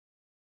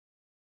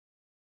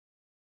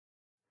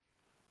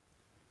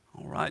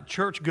right,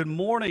 church, good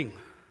morning.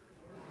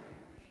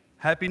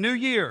 Happy New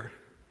Year.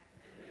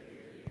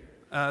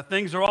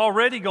 Things are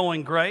already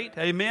going great.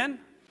 Amen.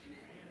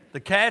 The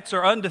Cats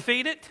are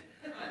undefeated.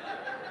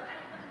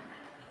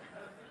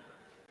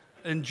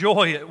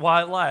 Enjoy it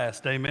while it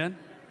lasts. Amen.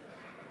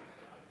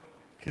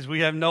 Because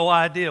we have no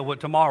idea what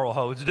tomorrow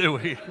holds, do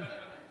we?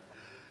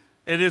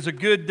 It is a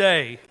good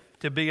day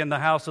to be in the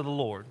house of the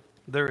Lord.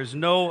 There is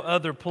no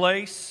other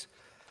place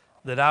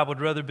that I would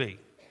rather be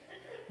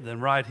than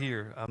right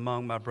here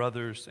among my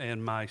brothers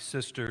and my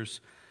sisters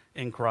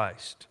in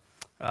Christ.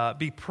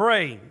 Be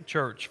praying,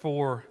 church,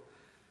 for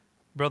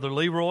Brother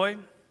Leroy.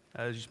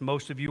 As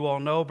most of you all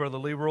know, Brother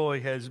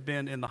Leroy has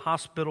been in the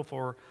hospital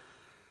for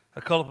a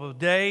couple of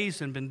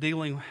days and been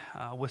dealing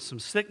with some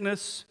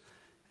sickness,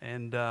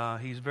 and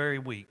he's very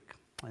weak.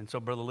 And so,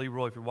 Brother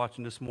Leroy, if you're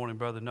watching this morning,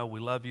 brother, know we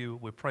love you.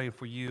 We're praying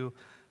for you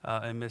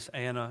and Miss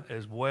Anna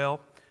as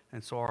well.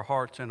 And so our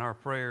hearts and our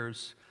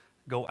prayers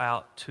go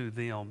out to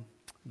them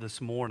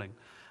this morning.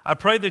 I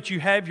pray that you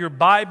have your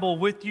Bible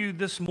with you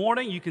this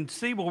morning. You can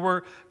see where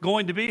we're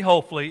going to be,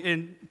 hopefully,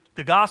 in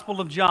the Gospel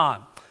of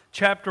John.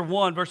 Chapter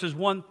 1, verses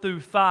 1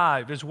 through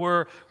 5 is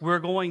where we're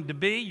going to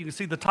be. You can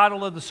see the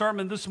title of the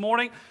sermon this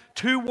morning,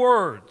 2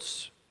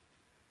 words,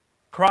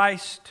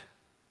 Christ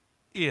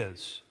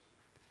is.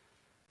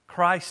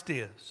 Christ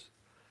is.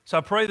 So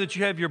I pray that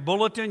you have your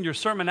bulletin, your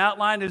sermon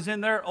outline is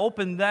in there.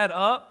 Open that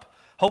up.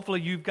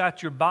 Hopefully you've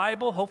got your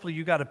Bible. Hopefully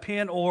you've got a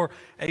pen or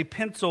a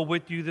pencil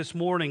with you this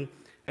morning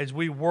as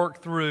we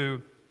work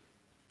through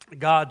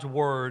God's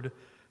Word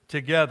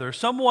together.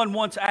 Someone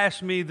once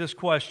asked me this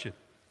question.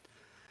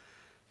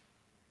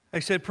 They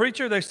said,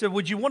 "Preacher," they said,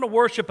 "would you want to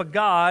worship a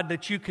God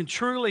that you can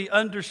truly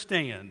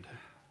understand,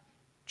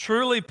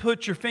 truly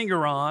put your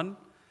finger on,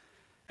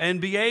 and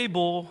be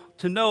able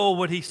to know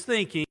what He's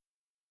thinking?"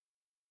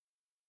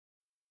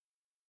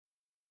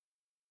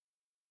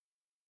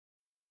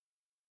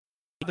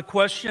 The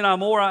question,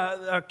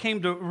 I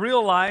came to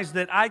realize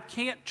that I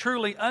can't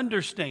truly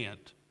understand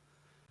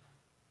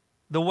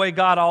the way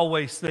God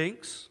always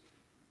thinks.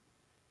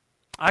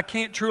 I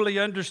can't truly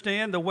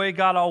understand the way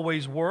God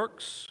always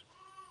works.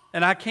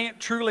 And I can't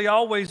truly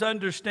always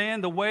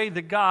understand the way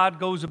that God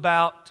goes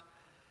about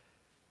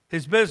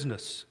His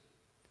business.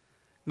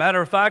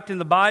 Matter of fact, in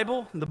the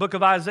Bible, in the book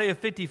of Isaiah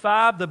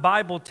 55, the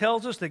Bible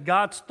tells us that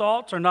God's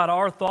thoughts are not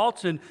our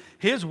thoughts and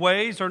His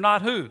ways are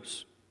not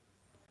whose?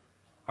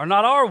 Are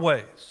not our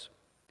ways.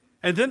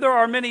 And then there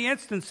are many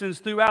instances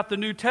throughout the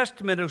New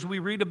Testament as we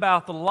read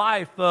about the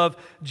life of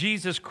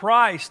Jesus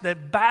Christ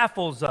that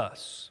baffles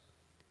us.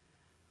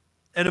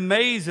 It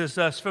amazes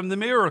us from the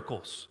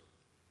miracles,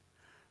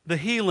 the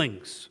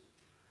healings,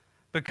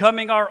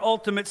 becoming our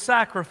ultimate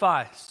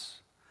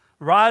sacrifice,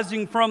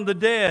 rising from the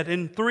dead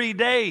in 3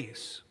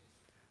 days,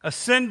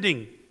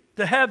 ascending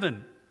to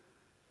heaven,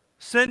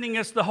 sending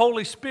us the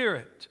Holy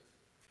Spirit,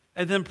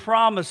 and then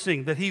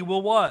promising that He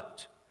will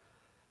what?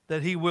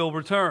 That He will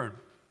return.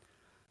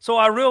 So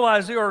I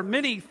realize there are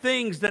many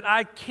things that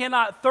I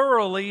cannot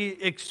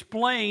thoroughly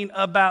explain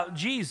about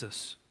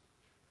Jesus.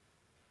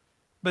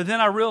 But then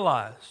I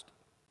realized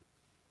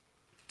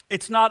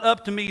it's not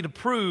up to me to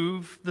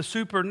prove the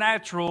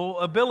supernatural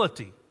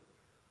ability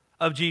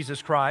of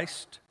Jesus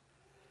Christ.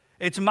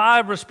 It's my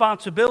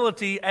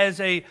responsibility as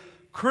a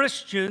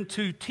Christian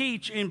to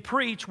teach and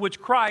preach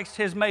which Christ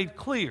has made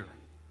clear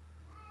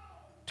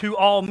to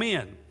all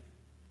men.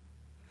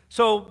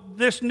 So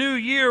this new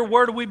year,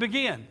 where do we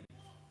begin?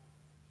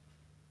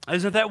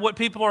 Isn't that what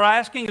people are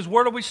asking? Is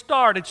where do we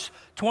start? It's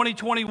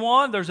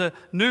 2021. There's a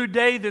new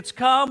day that's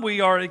come. We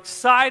are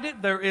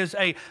excited. There is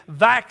a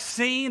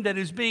vaccine that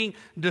is being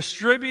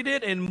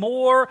distributed and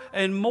more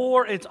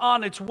it's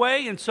on its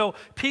way. And so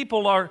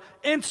people are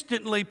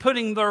instantly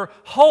putting their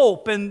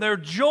hope and their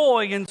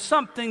joy in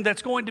something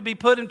that's going to be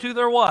put into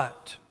their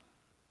what?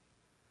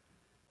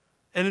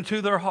 And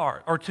into their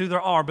heart or to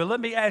their arm. But let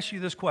me ask you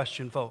this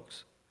question,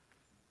 folks.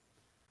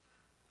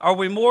 Are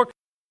we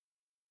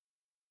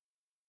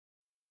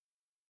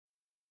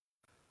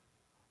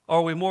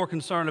more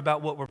concerned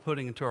about what we're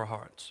putting into our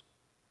hearts?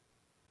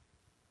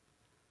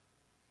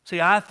 See,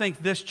 I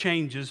think this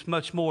changes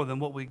much more than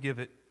what we give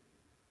it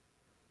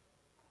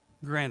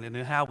granted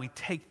and how we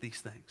take these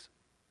things.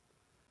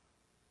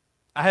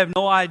 I have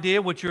no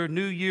idea what your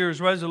New Year's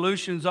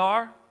resolutions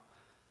are.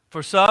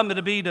 For some,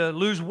 it'll be to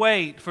lose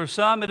weight. For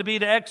some, it'll be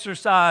to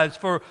exercise.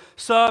 For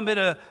some,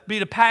 it'll be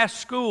to pass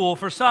school.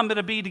 For some,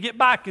 it'll be to get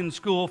back in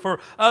school. For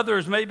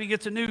others, maybe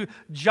it's a new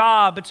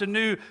job. It's a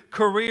new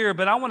career.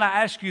 But I want to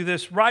ask you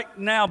this right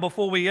now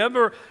before we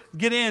ever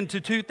get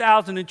into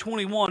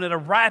 2021 at a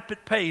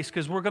rapid pace,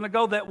 because we're going to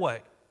go that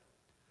way.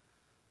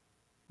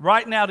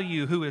 Right now to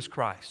you, who is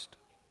Christ?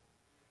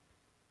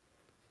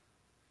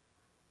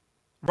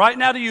 Right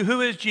now to you, who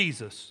is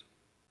Jesus?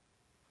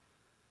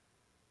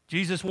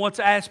 Jesus once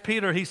asked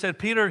Peter,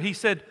 Peter,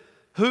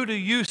 who do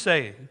you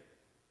say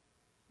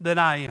that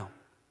I am?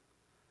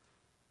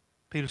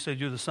 Peter said,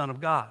 you're the Son of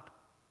God.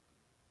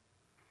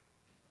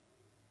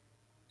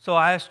 So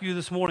I ask you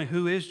this morning,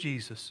 who is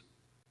Jesus?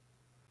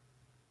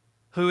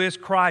 Who is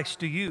Christ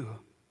to you?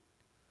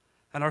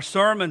 And our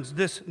sermons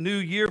this new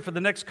year for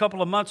the next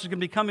couple of months is going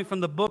to be coming from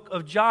the book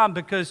of John,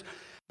 because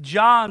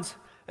John's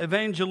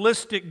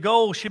evangelistic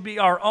goal should be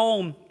our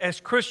own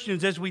as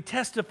Christians as we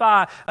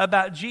testify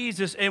about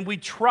Jesus and we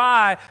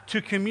try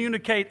to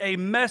communicate a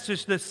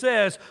message that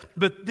says,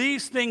 but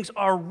these things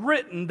are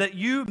written that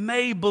you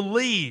may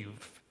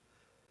believe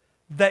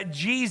that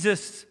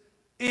Jesus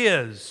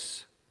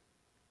is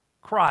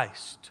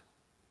Christ,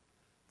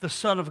 the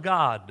Son of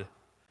God.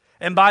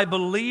 And by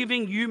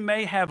believing, you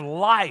may have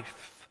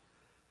life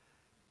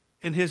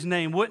in His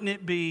name. Wouldn't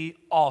it be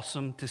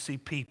awesome to see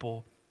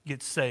people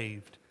get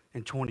saved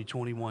in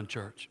 2021,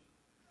 church?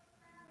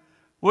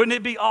 Wouldn't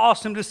it be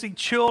awesome to see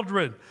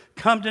children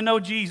come to know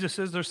Jesus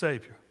as their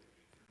Savior?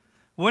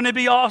 Wouldn't it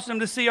be awesome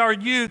to see our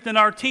youth and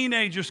our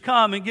teenagers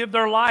come and give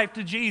their life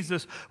to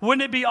Jesus?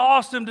 Wouldn't it be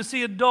awesome to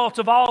see adults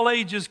of all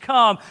ages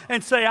come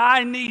and say,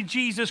 I need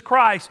Jesus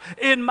Christ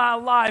in my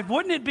life?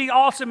 Wouldn't it be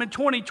awesome in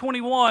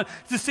 2021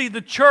 to see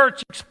the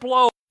church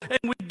explode and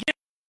we get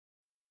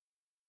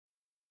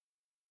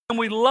and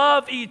we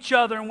love each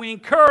other and we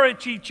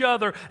encourage each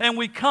other and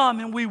we come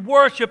and we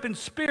worship in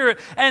spirit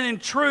and in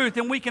truth,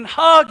 and we can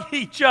hug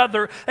each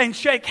other and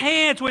shake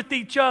hands with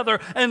each other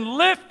and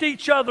lift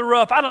each other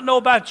up? I don't know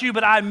about you,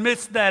 but I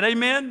miss that.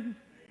 Amen?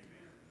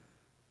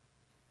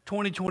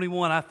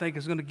 2021, I think,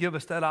 is going to give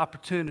us that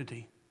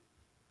opportunity.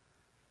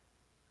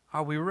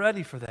 Are we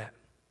ready for that?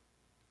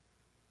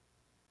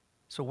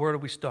 So where do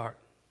we start?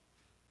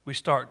 We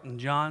start in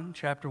John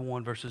chapter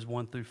 1, verses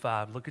 1 through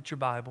 5. Look at your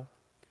Bible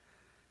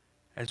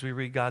as we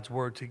read God's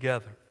Word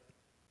together.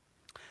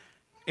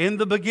 In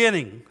the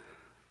beginning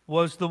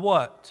was the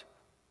what?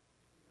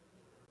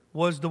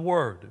 Was the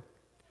Word.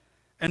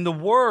 And the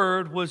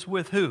Word was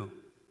with who?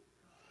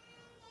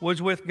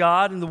 Was with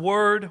God, and the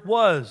Word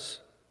was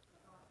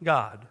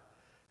God.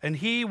 And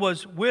He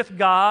was with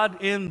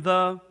God in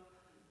the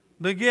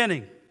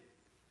beginning.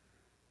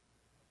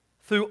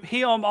 Through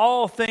Him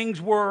all things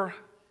were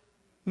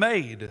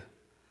made.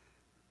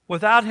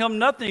 Without Him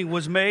nothing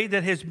was made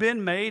that has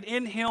been made.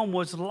 In Him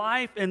was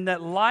life, and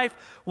that life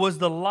was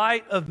the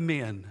light of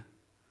men.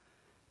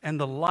 And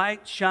the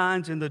light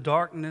shines in the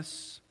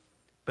darkness,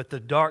 but the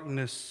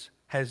darkness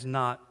has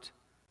not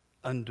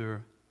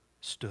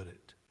understood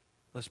it.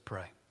 Let's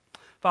pray.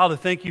 Father,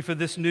 thank You for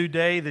this new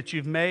day that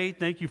You've made.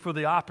 Thank You for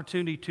the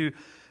opportunity to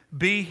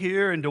be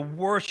here and to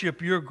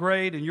worship Your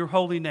great and Your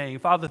holy name.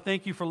 Father,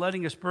 thank You for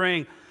letting us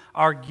bring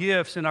our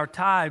gifts and our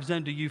tithes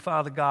unto You,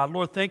 Father God.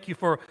 Lord, thank You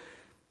for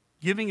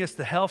giving us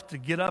the health to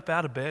get up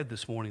out of bed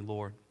this morning,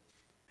 Lord,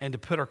 and to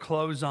put our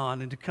clothes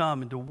on and to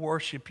come and to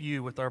worship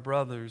You with our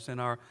brothers and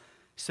our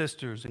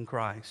sisters in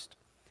Christ.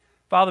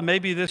 Father,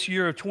 maybe this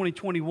year of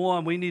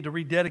 2021, we need to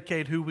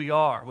rededicate who we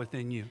are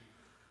within You.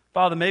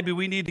 Father, maybe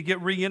we need to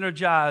get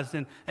re-energized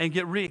and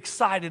get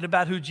re-excited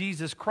about who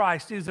Jesus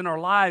Christ is in our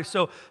lives.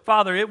 So,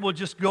 Father, it will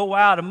just go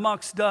out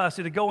amongst us.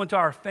 It'll go into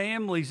our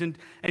families and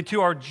to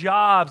our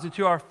jobs and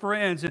to our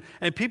friends.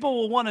 And people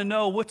will want to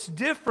know what's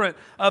different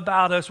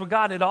about us. Well,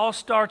 God, it all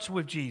starts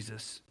with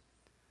Jesus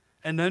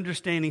and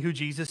understanding who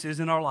Jesus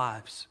is in our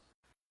lives.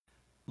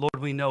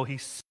 Lord, we know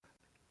He's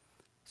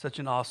such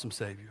an awesome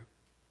Savior.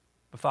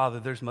 But,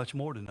 Father, there's much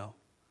more to know.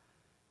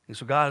 And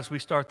so, God, as we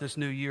start this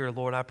new year,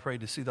 Lord, I pray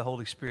to see the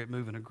Holy Spirit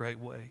move in a great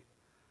way.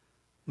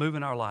 Move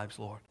in our lives,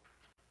 Lord.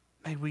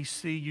 May we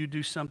see You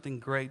do something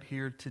great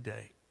here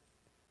today.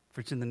 For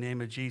it's in the name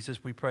of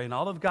Jesus we pray. And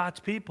all of God's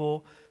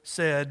people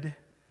said,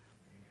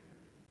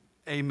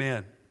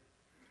 Amen.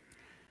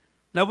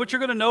 Now, what you're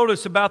going to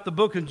notice about the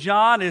book of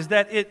John is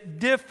that it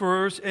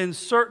differs in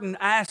certain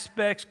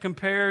aspects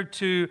compared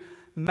to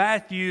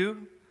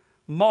Matthew,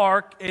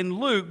 Mark, and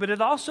Luke, but it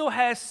also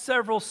has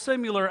several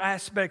similar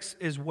aspects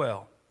as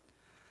well.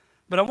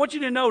 But I want you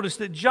to notice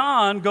that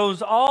John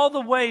goes all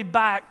the way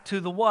back to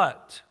the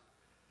what?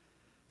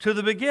 To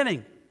the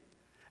beginning.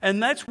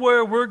 And that's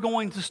where we're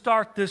going to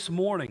start this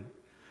morning.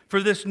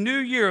 For this new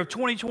year of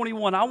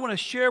 2021, I want to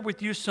share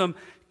with you some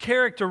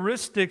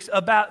characteristics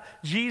about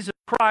Jesus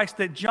Christ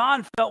that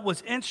John felt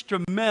was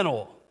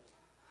instrumental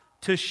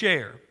to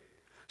share.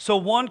 So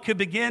one could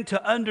begin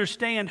to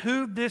understand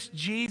who this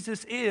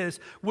Jesus is,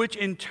 which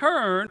in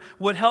turn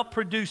would help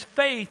produce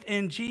faith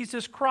in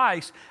Jesus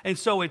Christ. And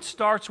so it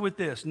starts with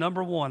this.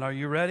 Number one, are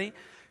you ready?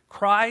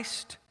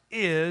 Christ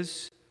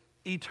is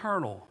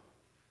eternal.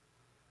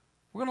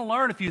 We're going to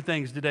learn a few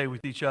things today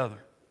with each other.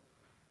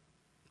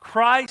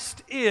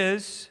 Christ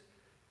is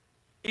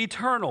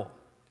eternal.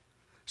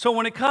 So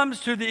when it comes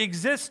to the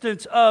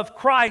existence of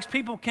Christ,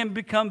 people can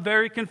become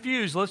very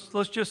confused.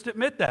 Let's just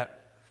admit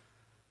that,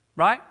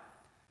 right?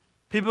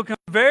 People become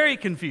very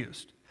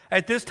confused.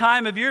 At this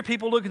time of year,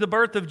 people look at the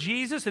birth of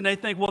Jesus and they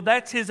think, well,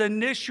 that's His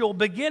initial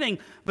beginning.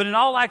 But in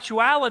all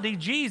actuality,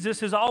 Jesus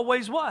has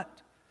always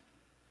what?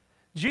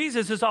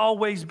 Jesus has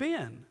always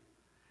been.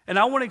 And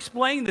I want to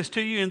explain this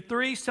to you in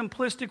three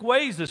simplistic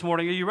ways this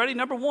morning. Are you ready?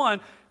 Number one,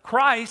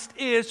 Christ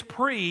is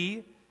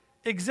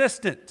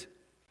pre-existent,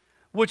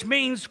 which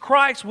means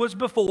Christ was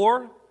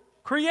before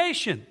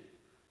creation.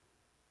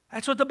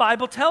 That's what the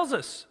Bible tells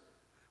us.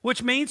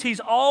 which means he's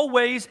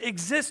always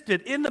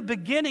existed. In the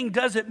beginning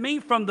doesn't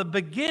mean from the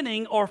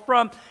beginning or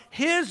from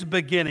his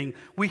beginning.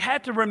 We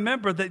had to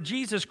remember that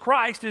Jesus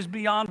Christ is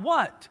beyond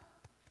what?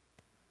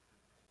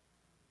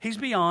 He's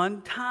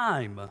beyond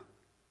time.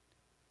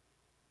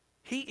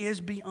 He is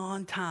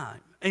beyond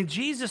time. And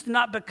Jesus did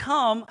not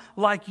become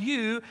like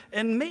you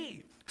and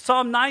me.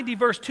 Psalm 90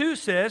 verse 2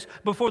 says,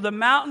 before the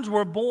mountains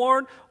were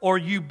born, or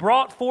you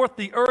brought forth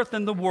the earth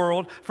and the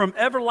world, from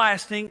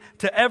everlasting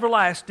to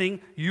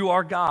everlasting, you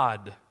are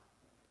God.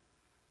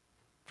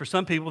 For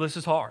some people, this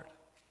is hard.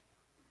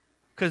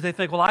 Because they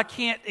think, well, I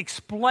can't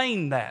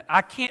explain that.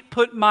 I can't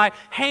put my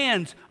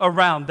hands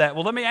around that.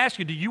 Well, let me ask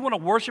you, do you want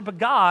to worship a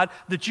God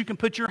that you can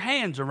put your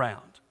hands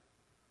around?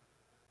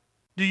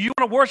 Do you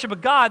want to worship a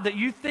God that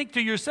you think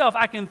to yourself,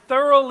 I can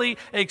thoroughly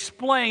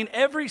explain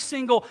every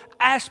single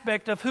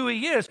aspect of who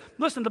He is?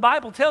 Listen, the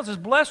Bible tells us,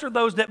 blessed are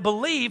those that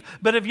believe,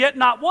 but have yet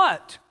not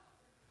what?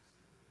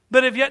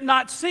 But have yet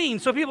not seen.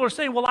 So people are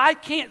saying, well, I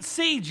can't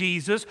see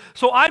Jesus,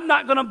 so I'm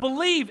not going to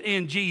believe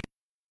in Jesus.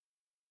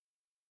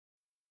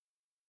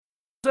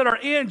 That are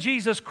in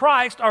Jesus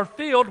Christ are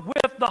filled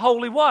with the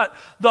Holy what?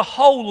 The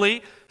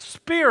Holy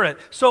Spirit.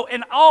 So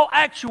in all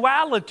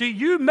actuality,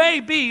 you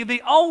may be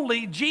the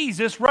only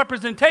Jesus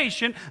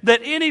representation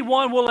that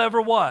anyone will ever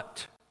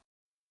what?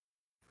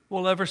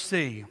 Will ever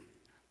see.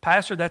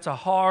 Pastor, that's a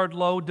hard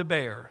load to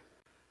bear.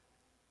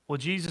 Well,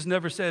 Jesus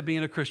never said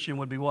being a Christian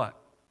would be what?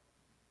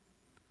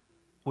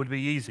 Would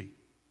be easy.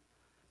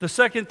 The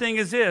second thing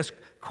is this: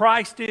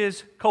 Christ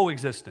is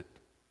coexistent.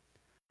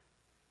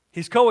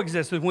 He's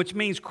coexistent, which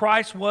means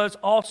Christ was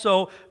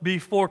also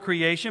before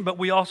creation, but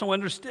we also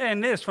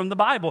understand this from the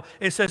Bible.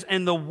 It says,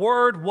 and the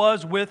Word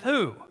was with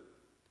who?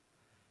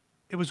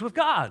 It was with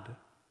God.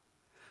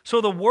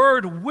 So the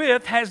word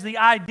with has the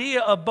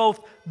idea of both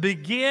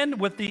begin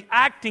with the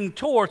acting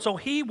toward. So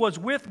He was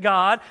with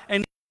God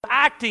and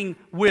acting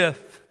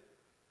with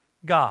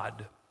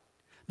God.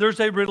 There's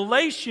a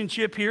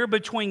relationship here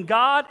between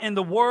God and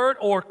the Word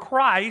or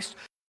Christ,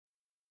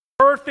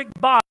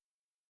 perfect bond.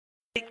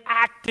 They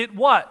acted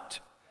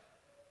what?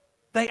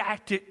 They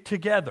acted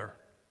together.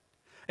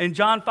 In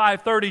John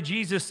 5:30,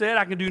 Jesus said,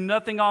 I can do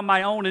nothing on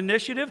my own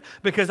initiative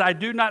because I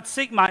do not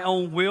seek my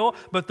own will,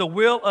 but the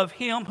will of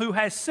Him who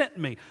has sent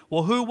me.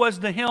 Well, who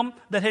was the Him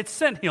that had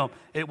sent Him?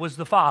 It was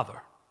the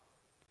Father.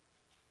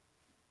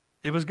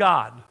 It was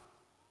God.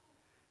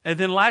 And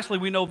then lastly,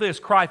 we know this: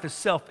 Christ is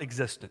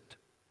self-existent.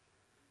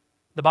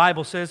 The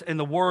Bible says, and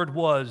the Word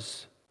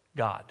was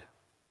God.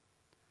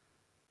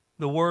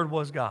 The Word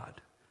was God.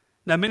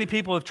 Now, many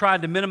people have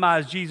tried to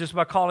minimize Jesus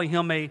by calling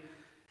Him a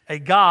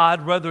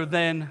God rather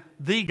than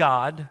the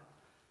God.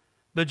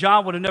 But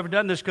John would have never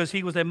done this because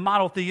he was a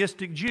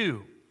monotheistic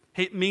Jew.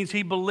 It means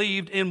he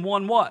believed in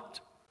one what?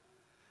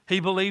 He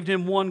believed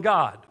in one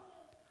God.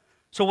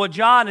 So what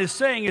John is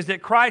saying is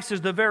that Christ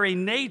is the very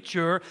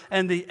nature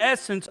and the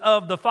essence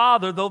of the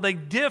Father, though they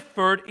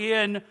differed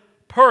in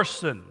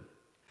person.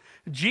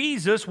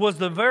 Jesus was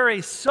the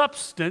very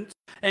substance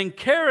and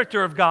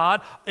character of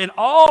God in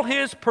all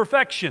His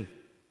perfection.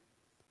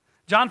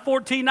 John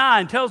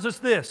 14:9 tells us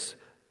this: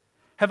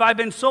 have I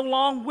been so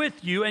long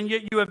with you, and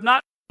yet you have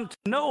not come to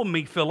know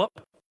me, Philip?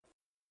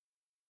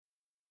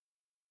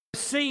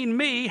 Seen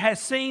me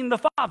has seen the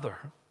Father.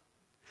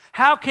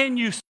 How can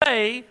you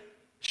say,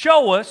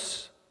 show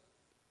us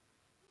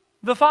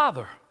the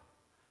Father?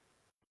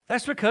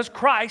 That's because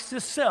Christ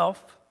is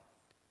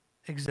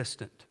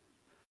self-existent.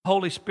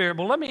 Holy Spirit.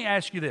 Well, let me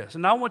ask you this,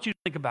 and I want you to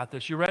think about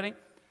this. You ready?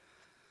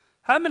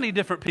 How many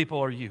different people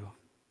are you?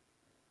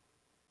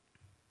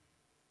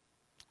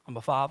 I'm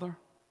a father.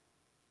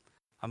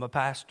 I'm a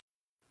pastor.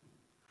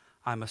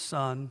 I'm a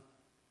son.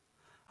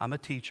 I'm a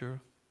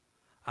teacher.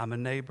 I'm a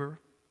neighbor.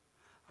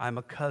 I'm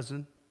a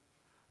cousin.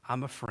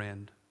 I'm a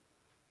friend.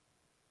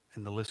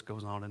 And the list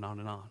goes on and on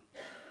and on.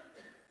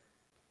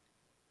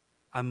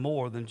 I'm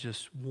more than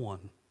just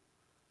one,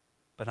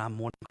 but I'm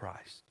one in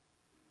Christ.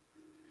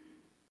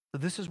 So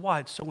this is why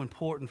it's so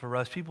important for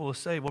us. People will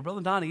say, well,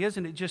 Brother Donnie,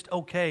 isn't it just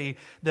okay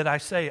that I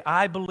say,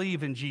 I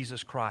believe in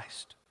Jesus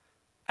Christ?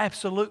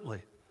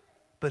 Absolutely.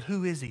 But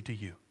who is He to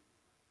you?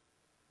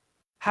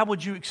 How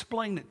would you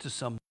explain it to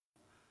someone?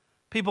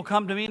 People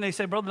come to me and they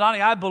say, Brother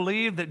Donnie, I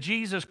believe that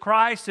Jesus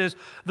Christ is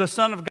the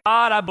Son of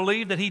God. I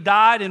believe that He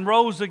died and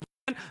rose again.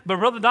 But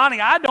Brother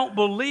Donnie, I don't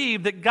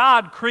believe that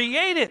God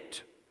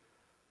created.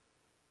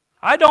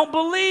 I don't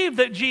believe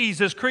that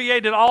Jesus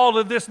created all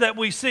of this that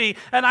we see.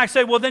 And I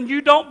say, well, then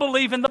you don't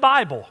believe in the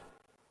Bible.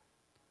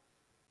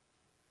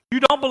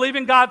 You don't believe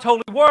in God's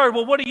holy word.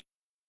 Well, what do you?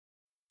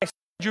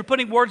 You're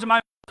putting words in my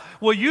mouth.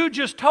 Well, you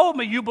just told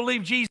me you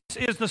believe Jesus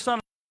is the Son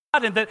of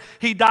God and that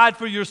He died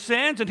for your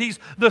sins and He's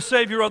the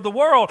Savior of the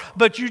world.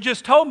 But you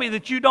just told me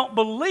that you don't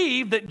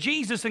believe that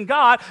Jesus and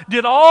God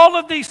did all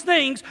of these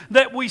things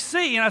that we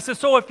see. And I said,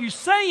 so if you're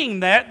saying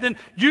that, then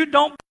you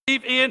don't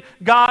believe in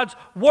God's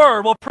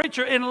Word. Well,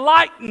 preacher,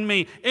 enlighten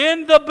me.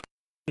 In the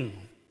beginning,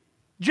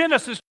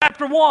 Genesis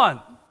chapter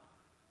 1.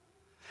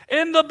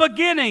 In the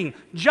beginning,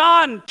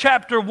 John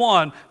chapter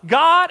 1,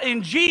 God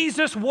and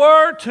Jesus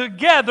were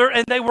together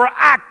and they were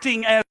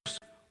acting as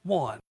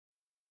one.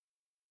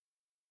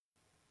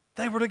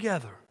 They were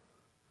together.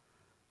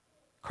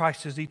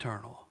 Christ is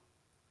eternal.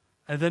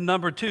 And then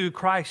number two,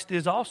 Christ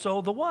is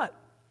also the what?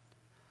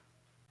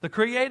 The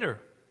Creator.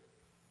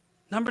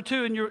 Number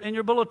two in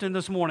your bulletin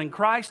this morning,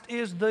 Christ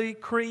is the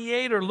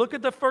Creator. Look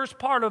at the first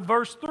part of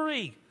verse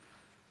 3.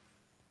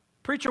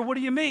 Preacher, what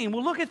do you mean?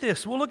 Well, look at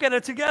this. We'll look at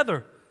it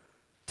together.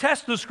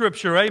 Test the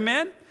Scripture,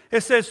 amen?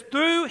 It says,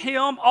 through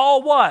Him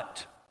all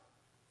what?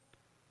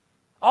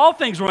 All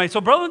things were made.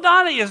 So Brother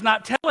Donnie is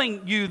not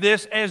telling you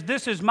this as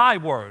this is my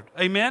word,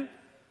 amen?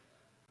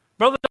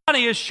 Brother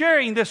Donnie is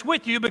sharing this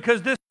with you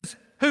because this is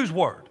whose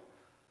word?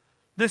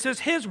 This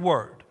is His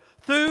word.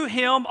 Through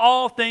Him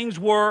all things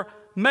were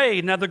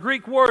made. Now the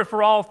Greek word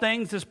for all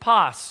things is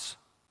pas,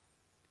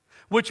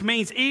 which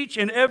means each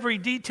and every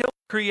detail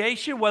of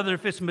creation, whether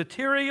if it's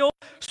material,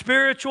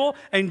 spiritual,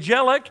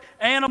 angelic,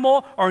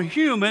 animal, or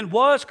human,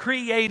 was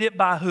created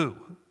by who?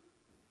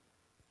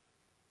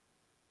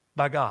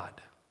 By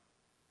God.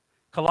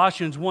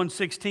 Colossians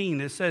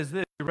 1:16, it says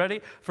this, you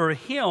ready? For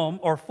Him,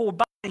 or for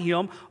by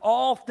Him,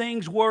 all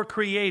things were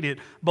created,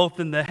 both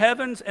in the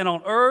heavens and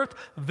on earth,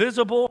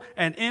 visible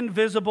and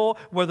invisible,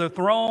 whether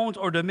thrones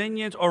or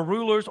dominions or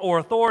rulers or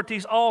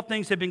authorities, all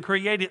things have been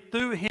created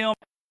through Him.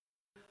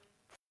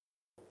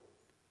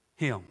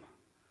 Him.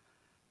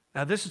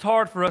 Now this is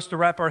hard for us to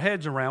wrap our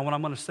heads around what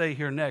I'm going to say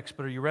here next,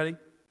 but are you ready?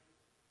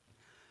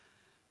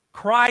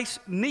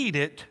 Christ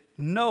needed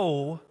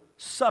no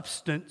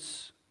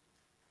substance.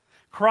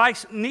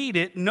 Christ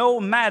needed no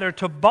matter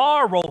to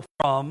borrow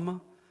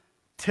from,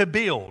 to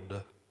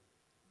build,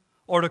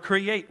 or to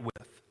create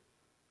with.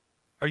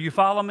 Are you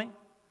following me?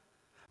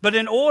 But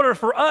in order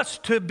for us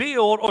to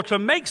build or to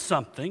make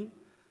something,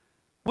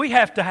 we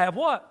have to have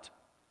what?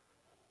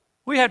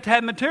 We have to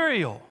have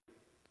material.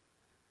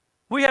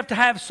 We have to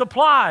have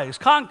supplies.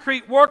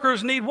 Concrete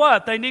workers need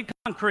what? They need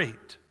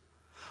concrete.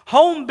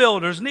 Home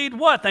builders need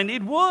what? They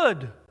need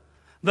wood.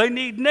 They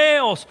need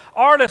nails.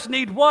 Artists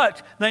need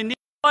what? They need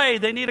clay.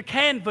 They need a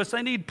canvas.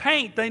 They need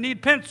paint. They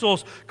need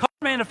pencils. Car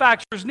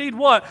manufacturers need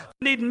what?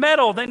 They need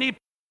metal. They need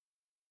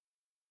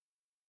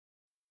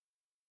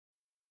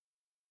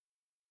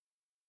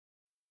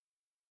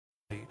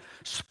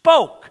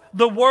spoke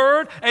the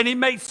word and He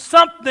made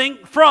something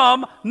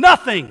from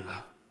nothing.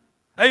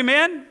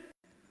 Amen?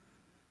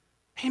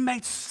 He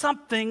made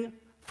something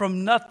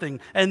from nothing.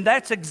 And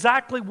that's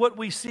exactly what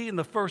we see in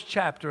the first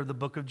chapter of the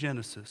book of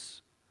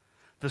Genesis.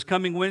 This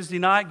coming Wednesday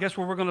night, guess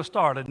where we're going to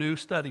start a new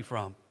study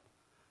from?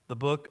 The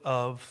book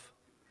of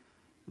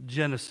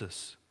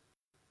Genesis.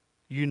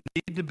 You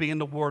need to be in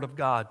the Word of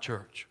God,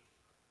 church.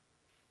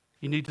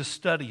 You need to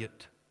study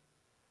it.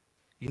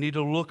 You need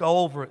to look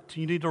over it.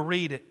 You need to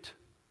read it.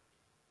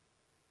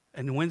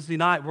 And Wednesday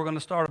night, we're going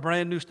to start a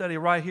brand new study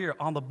right here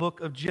on the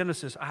book of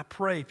Genesis. I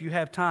pray if you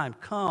have time,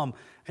 come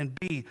and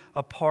be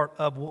a part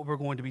of what we're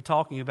going to be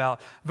talking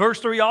about.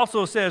 Verse 3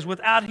 also says,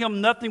 without Him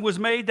nothing was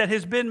made that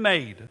has been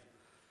made.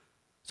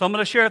 So I'm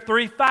going to share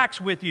 3 facts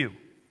with you.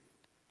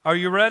 Are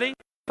you ready?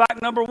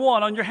 Fact number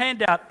 1 on your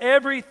handout.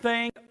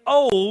 Everything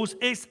owes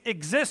its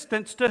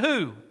existence to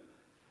who?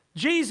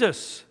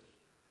 Jesus.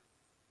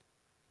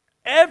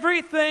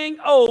 Everything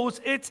owes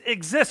its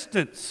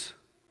existence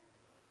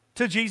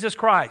to Jesus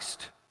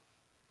Christ.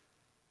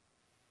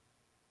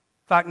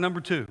 Fact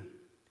number 2.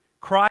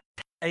 Christ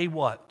had a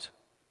what?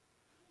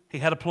 He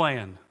had a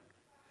plan.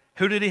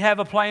 Who did He have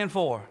a plan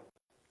for?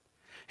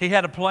 He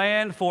had a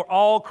plan for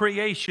all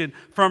creation,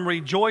 from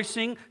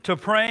rejoicing to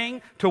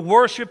praying to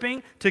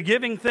worshiping to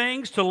giving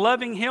things to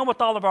loving Him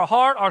with all of our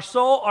heart, our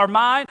soul, our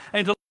mind,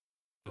 and to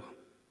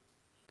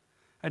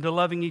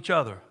loving each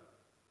other.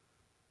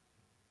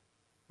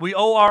 We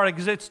owe our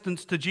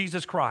existence to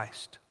Jesus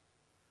Christ.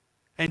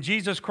 And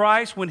Jesus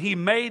Christ, when He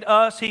made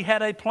us, He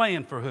had a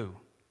plan for who?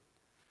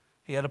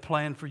 He had a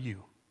plan for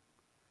you.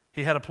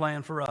 He had a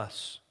plan for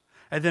us.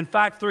 And then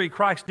fact 3,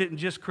 Christ didn't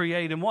just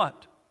create and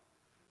what?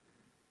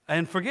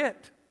 And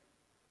forget.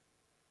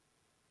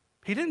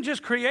 He didn't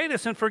just create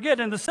us and forget.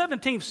 In the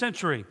 17th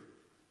century,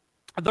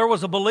 there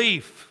was a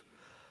belief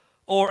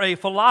or a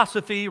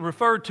philosophy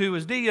referred to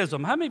as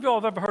deism. How many of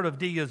y'all have ever heard of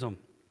deism?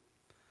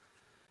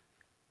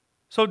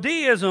 So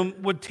deism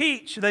would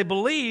teach, they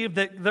believed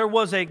that there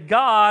was a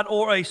God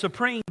or a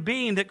supreme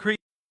being that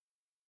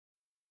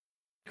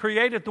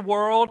created the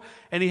world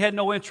and He had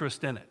no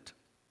interest in it.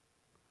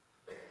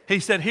 He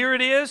said, here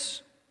it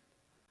is,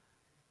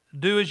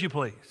 do as you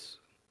please.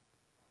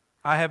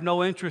 I have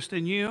no interest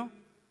in you.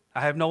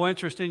 I have no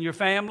interest in your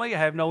family. I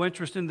have no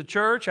interest in the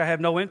church. I have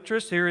no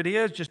interest. Here it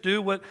is. Just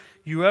do what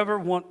you ever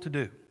want to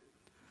do.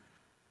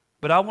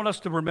 But I want us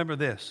to remember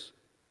this.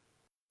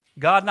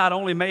 God not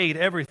only made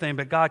everything,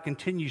 but God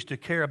continues to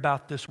care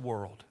about this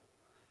world,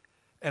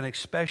 and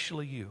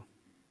especially you.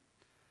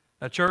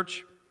 Now,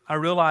 church, I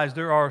realize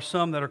there are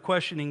some that are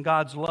questioning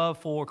God's love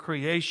for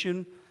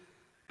creation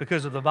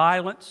because of the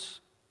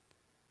violence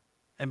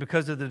and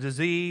because of the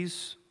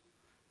disease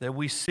that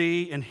we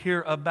see and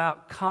hear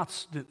about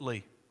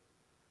constantly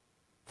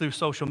through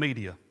social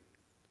media.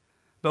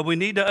 But we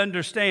need to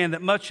understand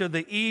that much of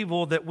the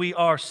evil that we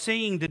are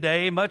seeing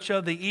today, much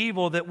of the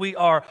evil that we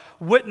are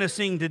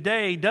witnessing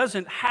today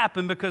doesn't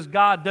happen because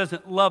God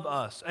doesn't love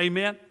us.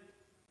 Amen?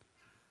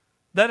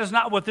 That is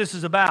not what this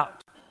is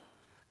about.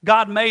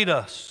 God made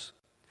us.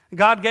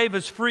 God gave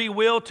us free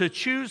will to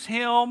choose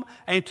Him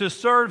and to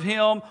serve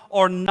Him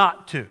or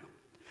not to.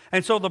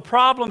 And so the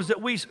problems that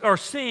we are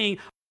seeing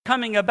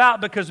coming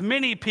about because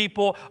many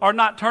people are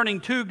not turning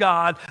to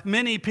God.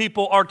 Many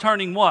people are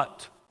turning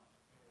what?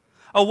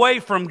 Away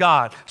from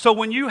God. So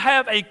when you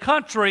have a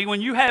country,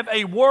 when you have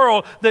a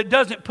world that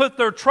doesn't put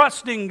their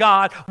trust in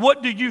God,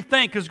 what do you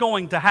think is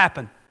going to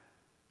happen?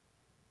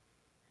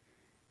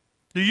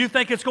 Do you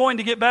think it's going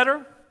to get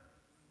better?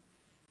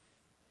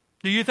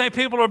 Do you think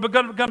people are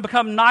going to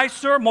become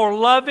nicer, more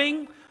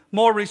loving,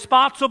 more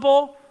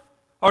responsible?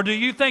 Or do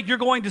you think you're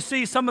going to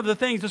see some of the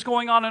things that's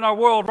going on in our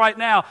world right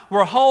now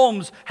where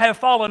homes have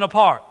fallen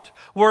apart,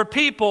 where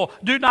people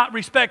do not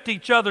respect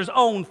each other's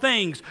own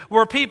things,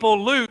 where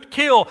people loot,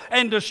 kill,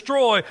 and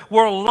destroy,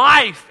 where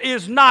life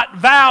is not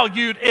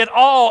valued at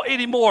all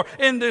anymore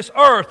in this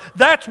earth?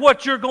 That's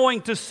what you're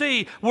going to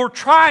see. We're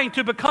trying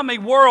to become a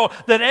world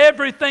that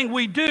everything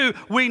we do,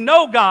 we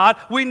know God,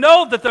 we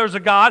know that there's a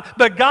God,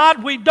 but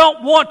God, we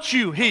don't want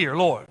you here,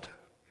 Lord.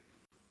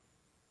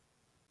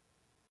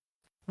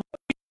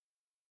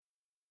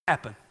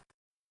 Happen.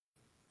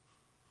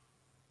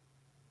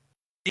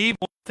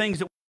 Evil things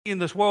that we see in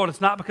this world,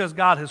 it's not because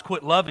God has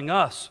quit loving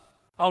us.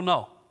 Oh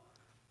no.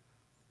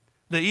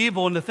 The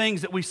evil and the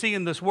things that we see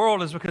in this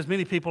world is because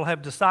many people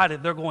have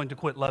decided they're going to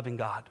quit loving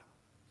God.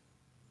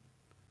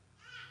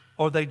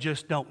 Or they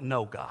just don't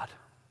know God.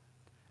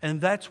 And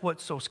that's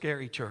what's so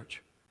scary,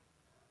 church.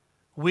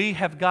 We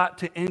have got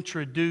to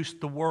introduce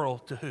the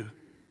world to who?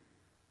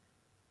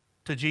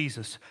 To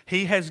Jesus.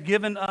 He has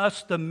given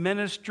us the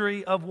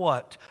ministry of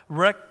what?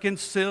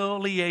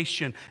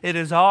 Reconciliation. It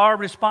is our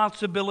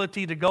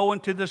responsibility to go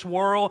into this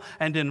world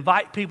and to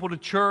invite people to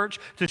church,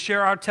 to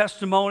share our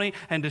testimony,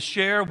 and to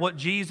share what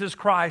Jesus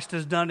Christ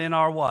has done in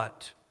our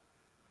what?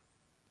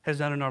 Has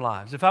done in our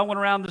lives. If I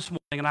went around this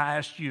morning and I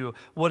asked you,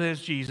 what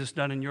has Jesus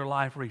done in your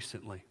life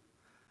recently?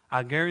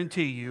 I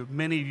guarantee you,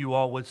 many of you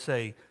all would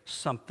say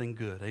something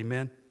good.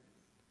 Amen?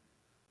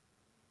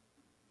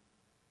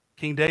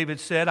 King David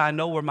said, I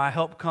know where my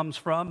help comes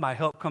from. My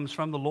help comes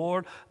from the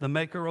Lord, the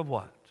maker of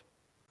what?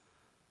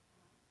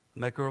 The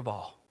maker of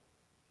all.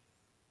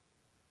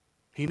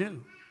 He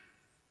knew.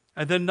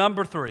 And then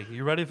number 3.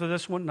 You ready for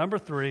this one? Number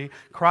 3,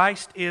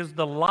 Christ is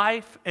the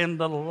life and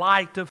the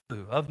light of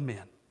who? Of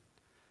men.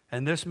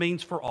 And this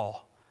means for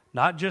all.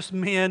 Not just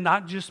men,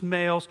 not just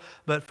males,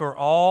 but for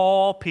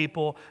all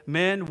people,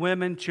 men,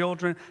 women,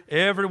 children,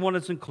 everyone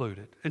is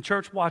included. And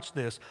church, watch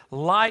this.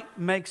 Light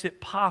makes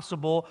it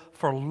possible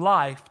for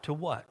life to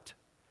what?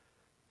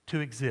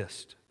 To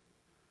exist.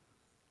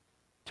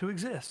 To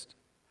exist.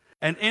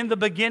 And in the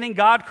beginning,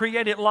 God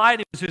created light.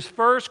 It was His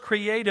first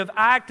creative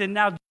act. And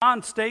now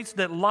John states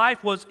that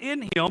life was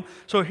in Him.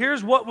 So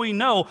here's what we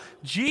know.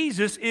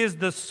 Jesus is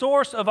the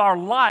source of our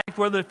life,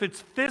 whether if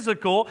it's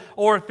physical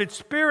or if it's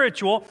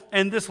spiritual.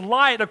 And this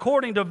light,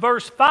 according to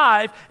verse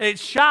 5, it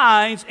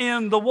shines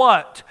in the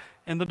what?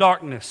 In the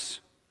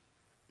darkness.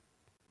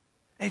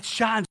 It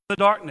shines in the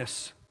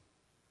darkness.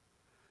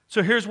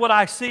 So here's what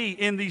I see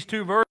in these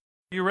two verses.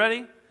 You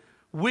ready?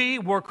 We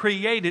were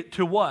created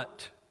to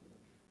what?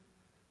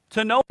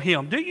 To know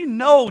Him. Do you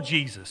know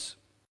Jesus?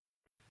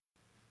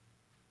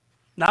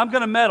 Now I'm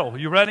going to meddle.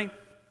 You ready?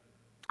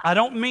 I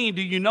don't mean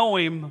do you know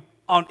Him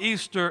on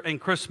Easter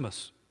and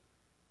Christmas.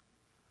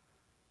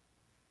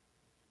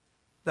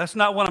 That's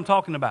not what I'm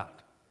talking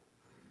about.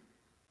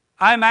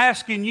 I'm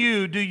asking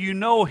you, do you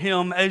know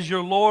Him as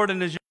your Lord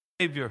and as your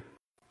Savior?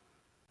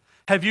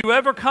 Have you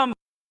ever come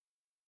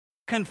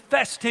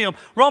confessed Him?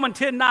 Romans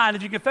 10:9,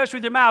 if you confess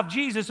with your mouth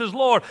Jesus is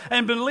Lord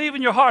and believe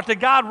in your heart that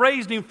God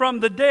raised Him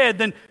from the dead,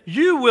 then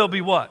you will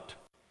be what?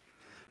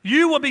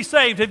 You will be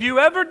saved. Have you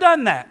ever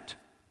done that?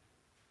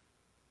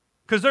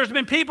 Because there's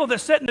been people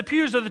that sit in the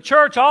pews of the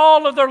church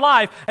all of their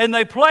life and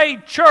they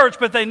played church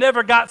but they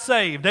never got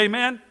saved.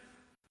 Amen?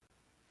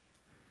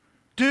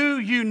 Do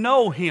you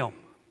know Him?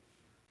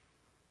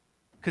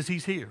 Because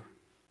He's here.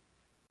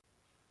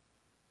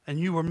 And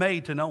you were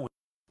made to know Him.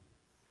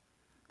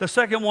 The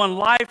second one,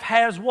 life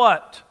has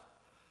what?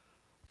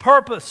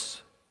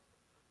 Purpose.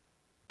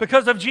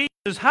 Because of Jesus,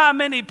 how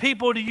many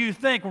people do you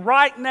think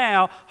right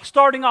now,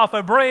 starting off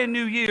a brand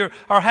new year,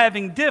 are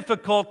having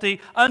difficulty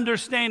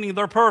understanding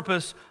their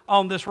purpose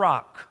on this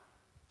rock?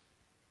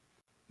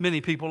 Many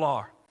people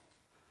are.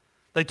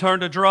 They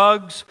turn to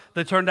drugs,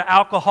 they turn to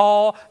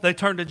alcohol, they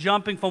turn to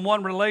jumping from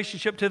one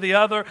relationship to the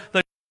other,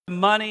 they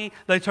money,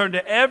 they turn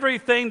to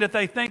everything that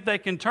they think they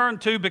can turn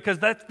to because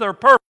that's their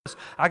purpose.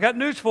 I got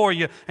news for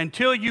you.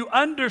 Until you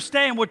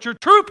understand what your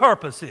true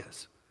purpose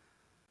is,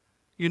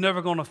 you're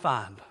never going to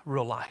find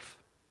real life.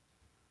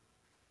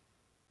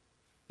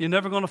 You're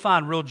never going to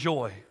find real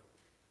joy.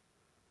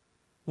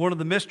 One of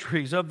the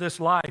mysteries of this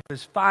life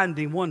is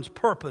finding one's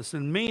purpose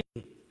and meaning.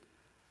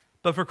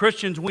 But for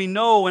Christians, we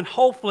know and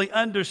hopefully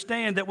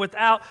understand that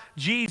without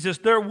Jesus,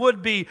 there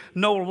would be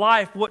no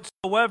life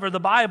whatsoever. The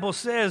Bible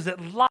says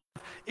that life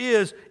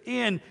is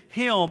in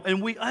Him,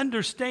 and we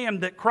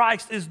understand that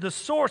Christ is the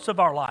source of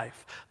our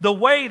life, the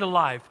way to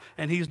life,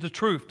 and He's the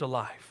truth to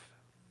life.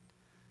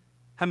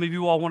 How many of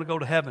you all want to go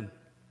to heaven?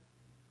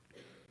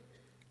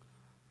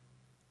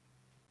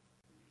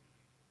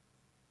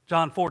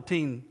 John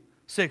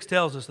 14:6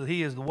 tells us that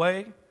He is the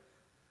way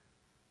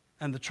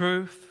and the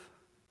truth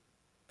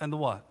and the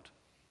what?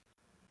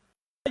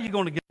 How are you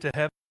going to get to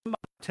heaven?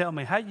 Somebody tell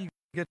me, how you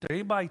get there?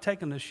 Anybody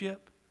taking the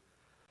ship?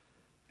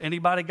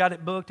 Anybody got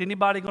it booked?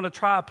 Anybody going to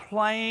try a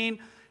plane?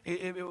 Are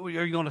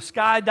you going to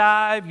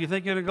skydive? You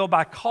think you're going to go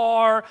by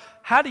car?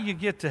 How do you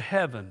get to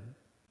heaven?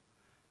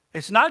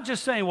 It's not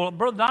just saying, well,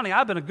 Brother Donnie,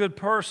 I've been a good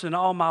person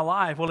all my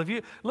life. Well, if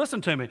you,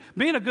 listen to me,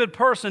 being a good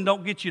person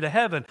don't get you to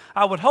heaven.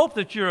 I would hope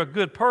that you're a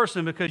good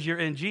person because you're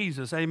in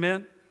Jesus.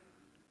 Amen?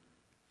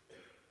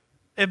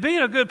 If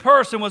being a good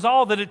person was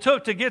all that it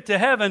took to get to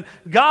heaven,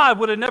 God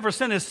would have never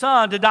sent His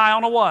Son to die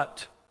on a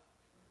what?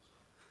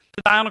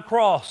 To die on a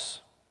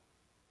cross.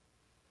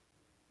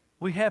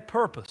 We have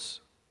purpose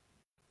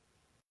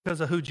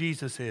because of who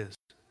Jesus is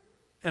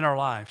in our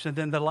lives. And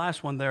then the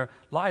last one there,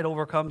 light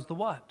overcomes the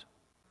what?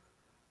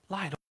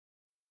 Light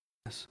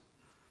overcomes.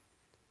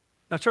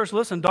 Now, church,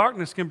 listen,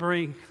 darkness can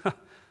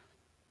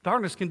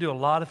do a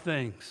lot of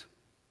things.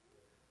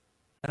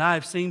 And I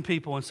have seen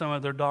people in some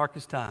of their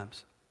darkest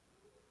times.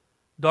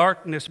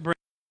 Darkness brings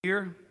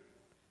fear,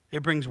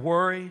 it brings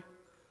worry,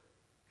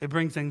 it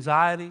brings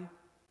anxiety,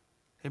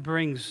 it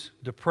brings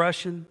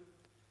depression,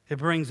 it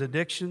brings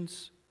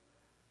addictions,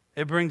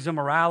 it brings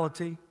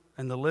immorality,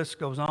 and the list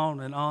goes on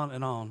and on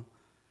and on.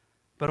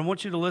 But I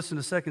want you to listen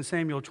to 2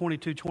 Samuel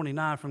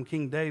 22:29 from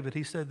King David.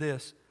 He said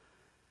this,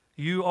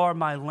 "You are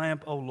my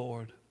lamp, O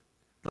Lord.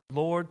 The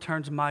Lord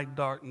turns my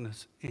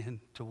darkness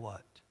into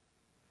what?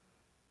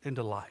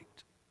 Into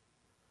light."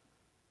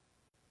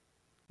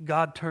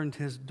 God turned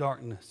His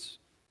darkness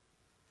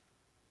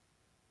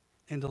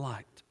into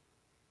light.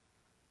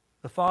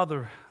 The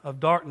father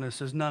of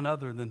darkness is none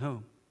other than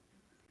whom?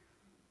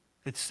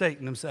 It's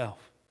Satan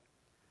himself.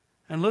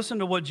 And listen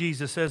to what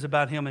Jesus says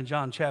about him in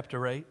John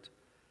chapter 8.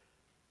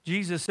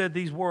 Jesus said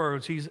these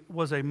words, "He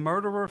was a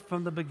murderer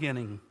from the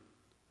beginning,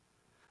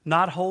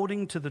 not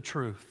holding to the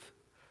truth.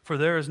 For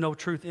there is no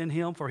truth in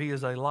him, for he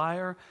is a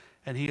liar,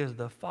 and he is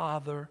the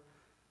father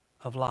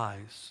of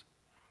lies."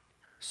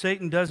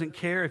 Satan doesn't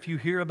care if you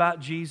hear about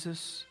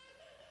Jesus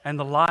and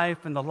the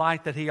life and the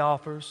light that He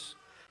offers.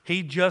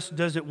 He just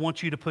doesn't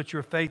want you to put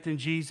your faith in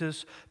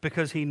Jesus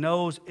because he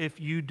knows if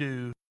you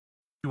do,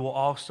 you will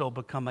also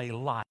become a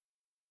light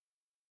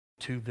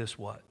to this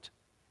what?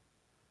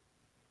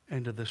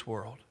 Into this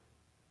world.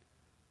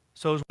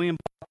 So as we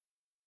embark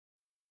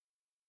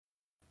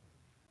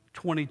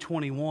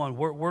 2021,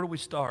 where do we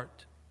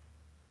start?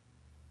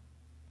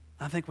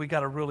 I think we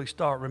got to really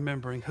start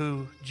remembering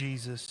who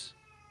Jesus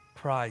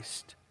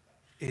Christ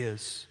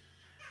is.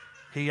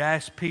 He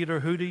asked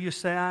Peter, "Who do you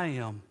say I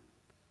am?"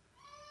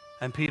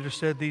 And Peter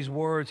said these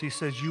words. He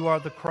says, "You are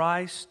the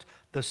Christ,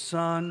 the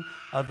Son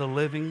of the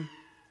living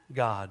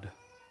God."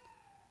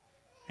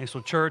 And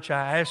so, church,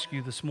 I ask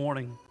you this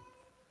morning,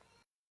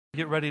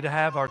 get ready to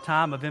have our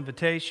time of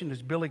invitation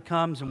as Billy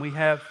comes and we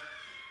have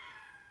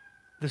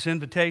this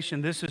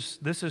invitation. This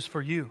is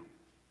for you.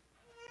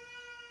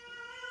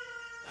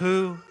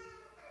 Who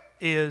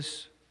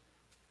is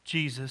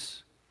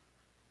Jesus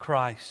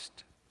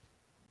Christ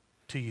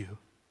to you?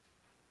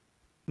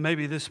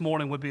 Maybe this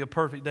morning would be a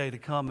perfect day to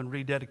come and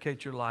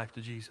rededicate your life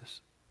to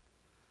Jesus.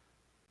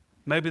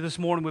 Maybe this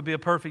morning would be a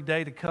perfect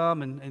day to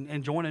come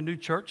and join a new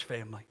church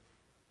family.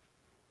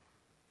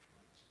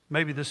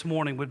 Maybe this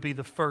morning would be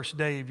the first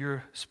day of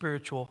your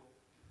spiritual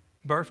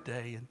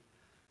birthday and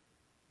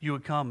you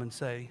would come and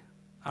say,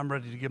 "I'm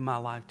ready to give my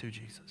life to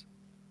Jesus."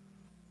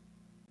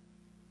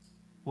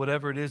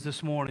 Whatever it is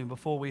this morning,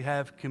 before we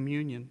have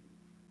communion,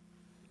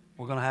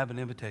 we're going to have an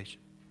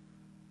invitation.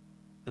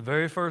 The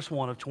very first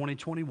one of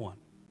 2021.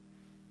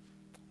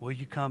 Will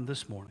you come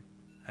this morning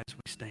as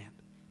we stand?